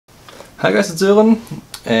Hi guys, it's Sören,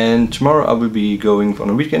 and tomorrow I will be going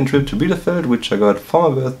on a weekend trip to Bielefeld, which I got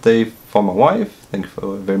for my birthday for my wife. Thank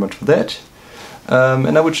you very much for that.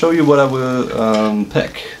 And I will show you what I will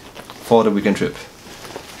pack for the weekend trip.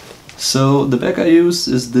 So the bag I use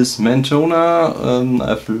is this Mantona.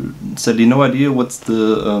 I've sadly no idea what's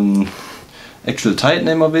the actual tight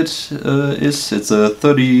name of it is. It's a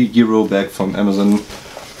 30 € bag from Amazon,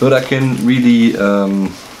 but I can really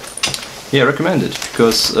recommend it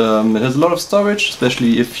because it has a lot of storage,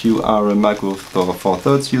 especially if you are a Micro Four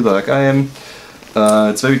Thirds user like I am.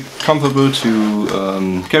 It's very comfortable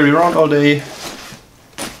to carry around all day.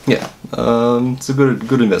 Yeah, it's a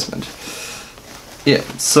good investment. Yeah,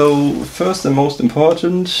 so first and most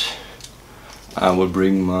important, I will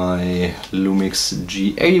bring my Lumix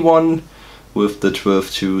G81 with the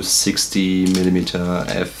 12 to 60 mm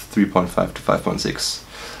f3.5 to 5.6.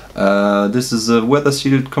 This is a weather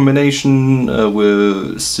sealed combination,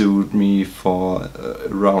 will suit me for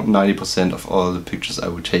around 90% of all the pictures I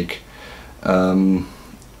will take.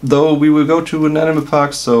 Though we will go to an animal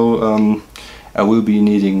park, so I will be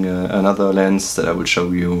needing another lens that I will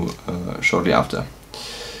show you shortly after.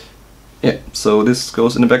 Yeah, so this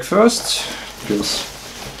goes in the bag first, goes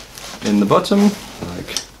in the bottom,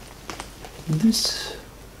 like this,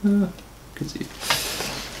 you can see.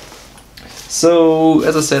 So,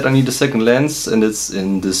 as I said, I need a second lens, and it's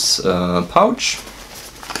in this pouch,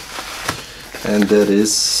 and that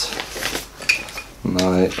is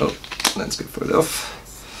my, let's get further off.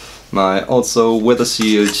 My also weather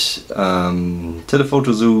sealed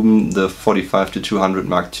telephoto zoom, the 45 to 200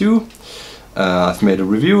 Mark II. I've made a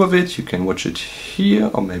review of it, you can watch it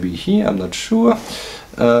here or maybe here, I'm not sure.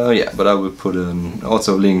 Yeah, but I will put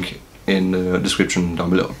also a link in the description down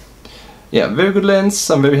below. Yeah, very good lens,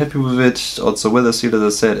 I'm very happy with it. Also weather sealed, as I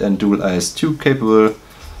said, and dual IS2 capable,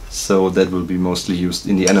 so that will be mostly used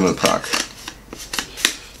in the animal park.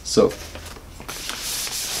 So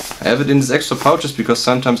I have it in these extra pouches because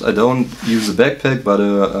sometimes I don't use a backpack but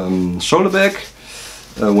a shoulder bag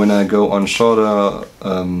when I go on shorter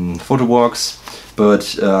photo walks.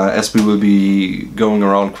 But as we will be going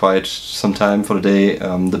around quite some time for the day,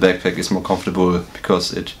 the backpack is more comfortable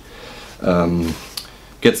because it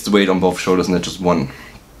gets the weight on both shoulders, not just one.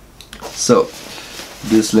 So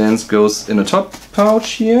this lens goes in a top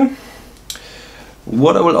pouch here.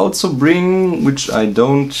 What I will also bring, which I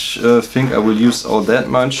don't think I will use all that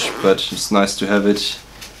much, but it's nice to have it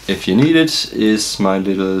if you need it, is my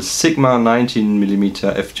little Sigma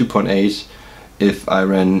 19mm f2.8 if I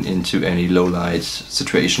ran into any low light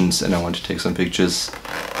situations and I want to take some pictures.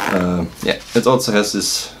 Yeah, it also has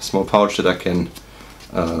this small pouch that I can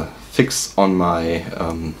fix on my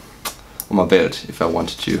belt if I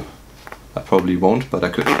wanted to. I probably won't, but I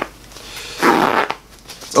could.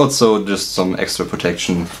 It's also just some extra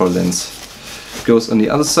protection for lens. It goes on the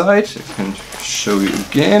other side. I can show you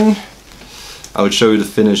again. I will show you the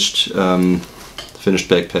finished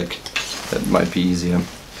backpack. That might be easier.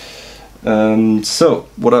 So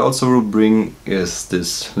what I also will bring is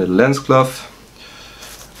this little lens cloth.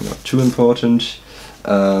 Not too important.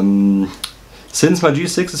 Since my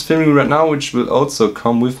G6 is filming right now, which will also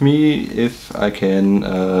come with me if I can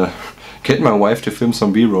get my wife to film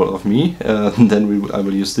some B-roll of me, then I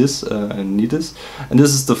will use this and need this. And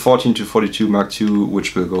this is the 14 to 42 Mark II,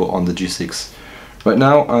 which will go on the G6. Right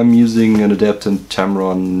now I'm using an Adaptant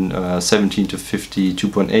Tamron 17 to 50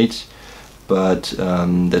 2.8, but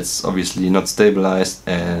that's obviously not stabilized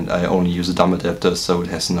and I only use a dumb adapter, so it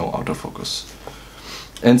has no autofocus.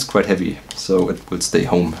 And it's quite heavy, so it will stay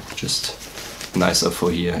home, just nicer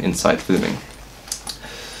for here inside filming.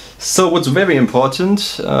 So what's very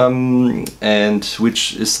important, and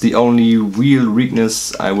which is the only real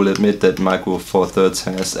weakness I will admit that Micro Four Thirds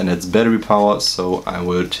has, and it's battery power. So I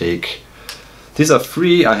will take, these are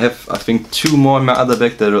free, I have I think 2 more in my other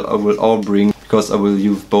bag that I will all bring, because I will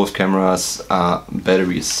use both cameras are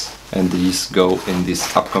batteries, and these go in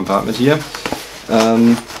this up compartment here.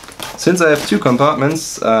 Since I have 2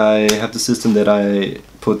 compartments, I have the system that I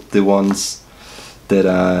put the ones that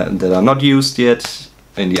are not used yet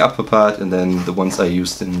in the upper part, and then the ones I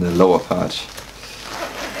used in the lower part.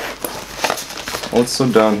 Also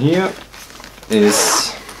down here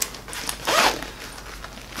is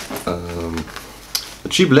a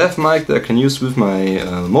cheap lav mic that I can use with my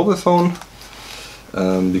mobile phone,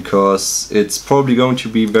 because it's probably going to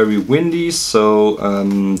be very windy, so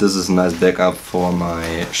this is a nice backup for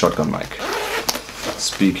my shotgun mic.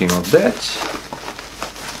 Speaking of that,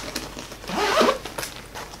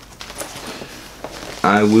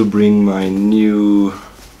 I will bring my new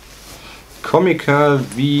Comica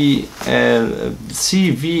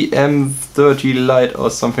CVM30 Lite or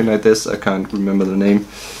something like this. I can't remember the name.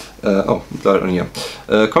 Oh, right on here.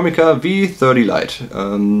 Comica V30 Lite.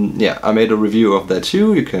 Yeah, I made a review of that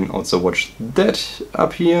too. You can also watch that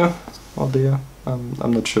up here or there.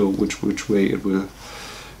 I'm not sure which way it will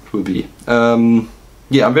be.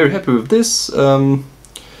 Yeah, I'm very happy with this.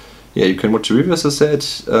 Yeah, you can watch the review as I said,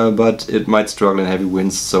 but it might struggle in heavy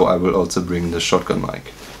winds, so I will also bring the shotgun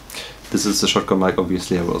mic. This is the shotgun mic,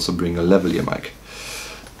 obviously I will also bring a lavalier mic.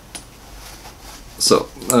 So,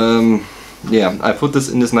 yeah, I put this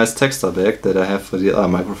in this nice texture bag that I have for the other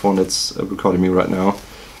microphone that's recording me right now,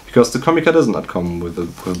 because the Comica does not come with a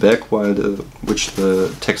bag, which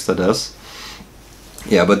the texture does.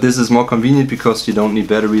 Yeah, but this is more convenient because you don't need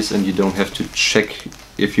batteries and you don't have to check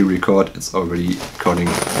if you record, it's already recording.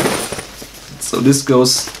 So this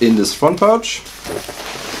goes in this front pouch.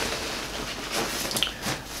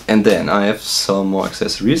 And then I have some more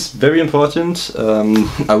accessories, very important.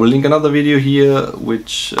 I will link another video here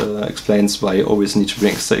which explains why you always need to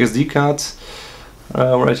bring extra SD cards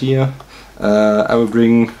right here. I will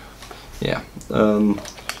bring, yeah,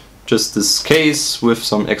 just this case with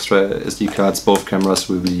some extra SD cards. Both cameras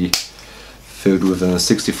will be filled with a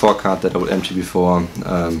 64 card that I would empty before,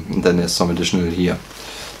 and then there's some additional here.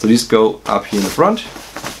 So these go up here in the front.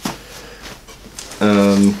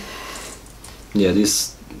 Yeah,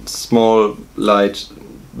 these small, light,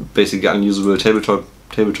 basically unusable tabletop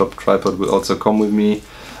tripod will also come with me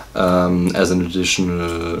as an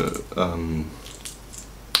additional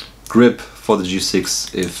grip for the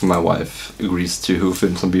G6 if my wife agrees to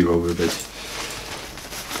film some B-roll with it.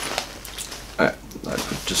 I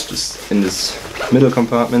put just this in this middle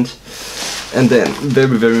compartment. And then,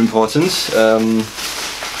 very, very important,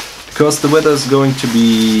 because the weather is going to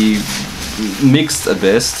be mixed at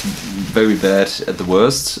best, very bad at the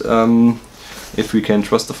worst, if we can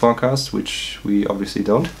trust the forecast, which we obviously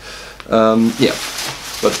don't. Yeah,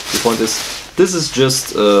 but the point is, this is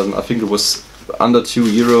just, I think it was under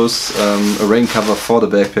 €2, a rain cover for the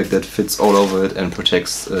backpack that fits all over it and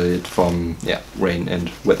protects it from, yeah, rain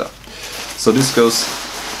and weather. So this goes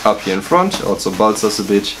up here in front, also bulges a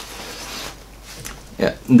bit.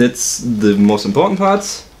 Yeah, that's the most important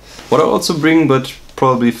parts. What I also bring, but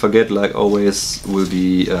probably forget like always, will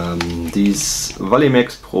be these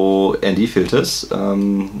Lumix Pro ND filters.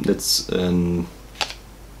 That's an,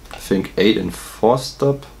 I think 8 and 4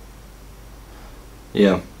 stop.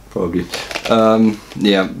 Yeah, probably.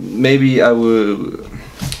 Yeah, maybe I will.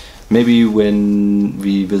 Maybe when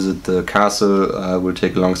we visit the castle, I will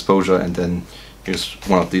take a long exposure and then use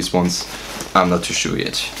one of these ones. I'm not too sure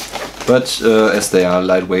yet. But as they are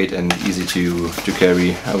lightweight and easy to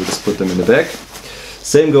carry, I will just put them in the bag.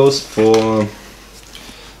 Same goes for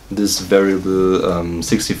this variable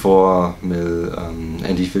 64mm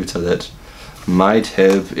ND filter that might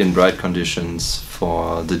help in bright conditions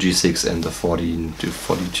for the G6 and the 14 to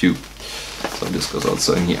 42. So this goes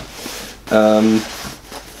also in here.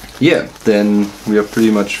 Yeah, then we are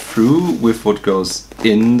pretty much through with what goes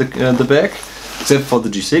in the bag, except for the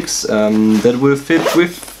G6 that will fit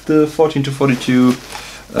with the 14 to 42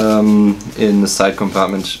 in the side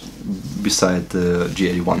compartment beside the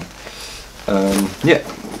G81. Yeah,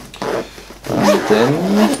 and then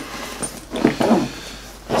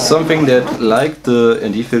something that, like the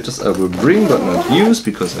ND filters, I will bring but not use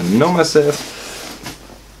because I know myself,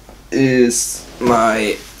 is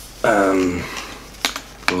my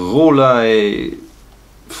Rolei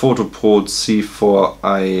PhotoPro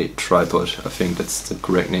C4i tripod. I think that's the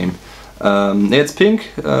correct name. Yeah, it's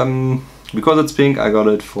pink. Because it's pink, I got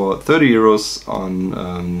it for €30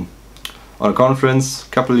 on a conference a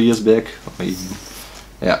couple of years back. Or even,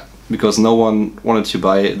 yeah, because no one wanted to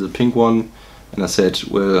buy the pink one, and I said,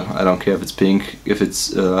 well, I don't care if it's pink. If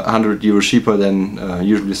it's €100 cheaper than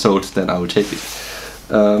usually sold, then I will take it.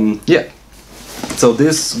 Yeah. So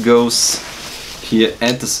this goes here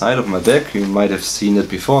at the side of my bag. You might have seen it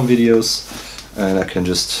before in videos, and I can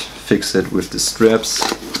just fix it with the straps.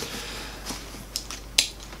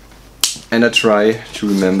 And I try to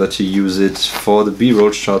remember to use it for the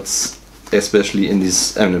B-roll shots, especially in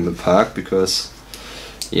this animal park, because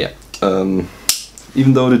yeah,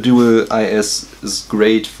 even though the dual IS is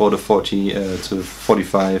great for the 40 to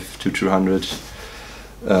 45 to 200,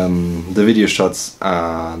 the video shots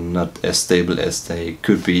are not as stable as they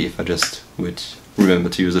could be if I just would remember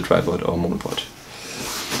to use a tripod or monopod.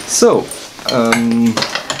 So,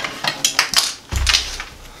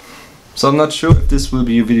 so I'm not sure if this will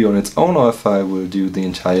be a video on its own or if I will do the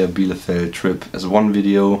entire Bielefeld trip as one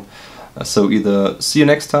video. So either see you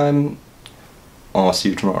next time or see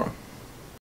you tomorrow.